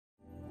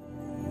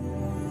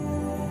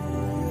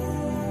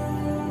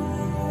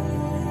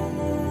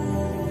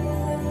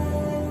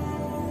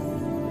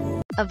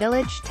A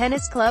village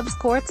tennis club's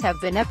courts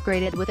have been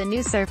upgraded with a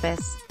new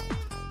surface.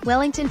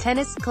 Wellington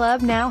Tennis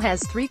Club now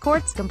has 3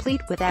 courts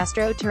complete with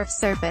AstroTurf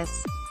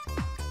surface.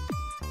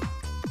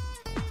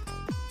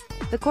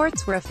 The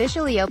courts were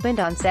officially opened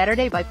on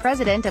Saturday by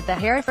President of the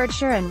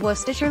Herefordshire and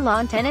Worcestershire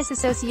Lawn Tennis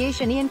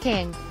Association Ian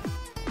King.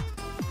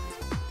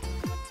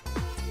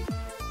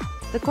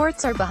 The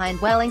courts are behind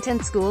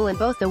Wellington School, and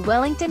both the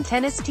Wellington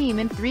tennis team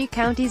and 3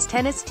 counties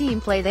tennis team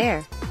play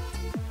there.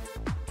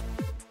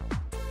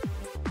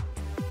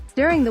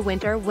 During the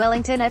winter,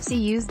 Wellington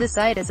FC used the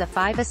site as a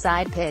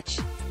 5-a-side pitch.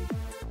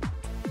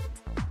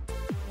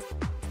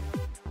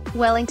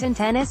 Wellington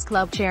Tennis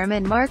Club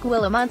chairman Mark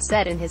Willimont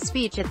said in his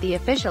speech at the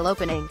official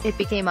opening, "It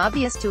became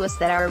obvious to us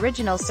that our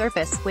original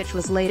surface, which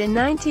was laid in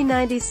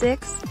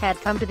 1996,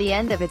 had come to the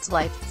end of its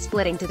life,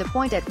 splitting to the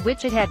point at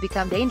which it had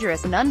become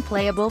dangerous and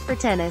unplayable for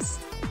tennis.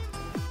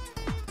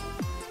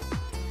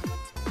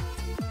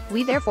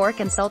 We therefore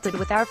consulted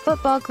with our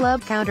football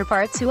club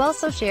counterparts who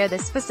also share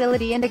this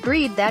facility and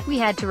agreed that we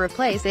had to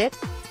replace it.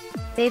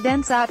 They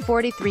then sought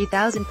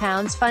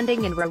 £43,000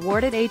 funding and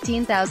rewarded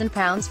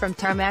 £18,000 from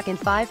tarmac and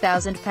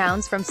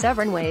 £5,000 from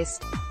Severn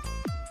Waste.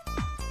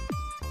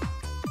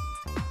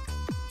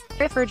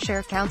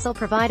 Herefordshire Council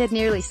provided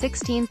nearly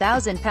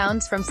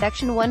 £16,000 from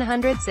Section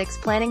 106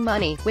 planning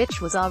money,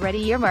 which was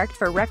already earmarked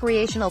for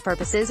recreational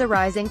purposes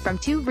arising from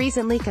 2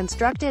 recently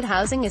constructed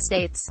housing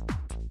estates.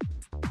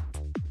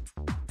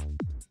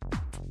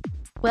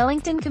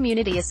 Wellington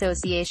Community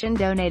Association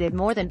donated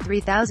more than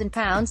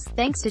 £3,000,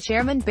 thanks to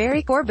Chairman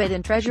Barry Corbett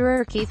and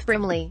Treasurer Keith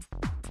Brimley.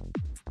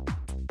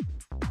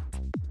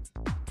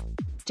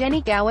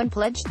 Jenny Gowan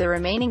pledged the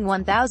remaining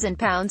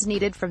 £1,000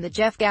 needed from the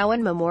Jeff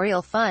Gowan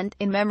Memorial Fund,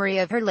 in memory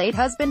of her late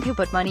husband, who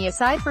put money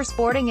aside for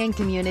sporting and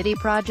community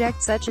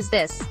projects such as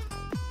this.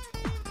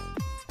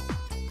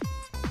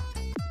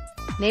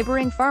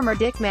 Neighbouring farmer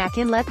Dick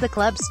Mackin let the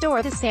club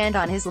store the sand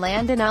on his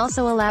land and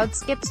also allowed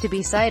skips to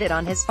be sighted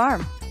on his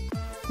farm.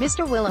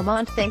 Mr.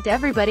 Willimont thanked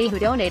everybody who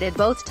donated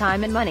both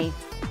time and money.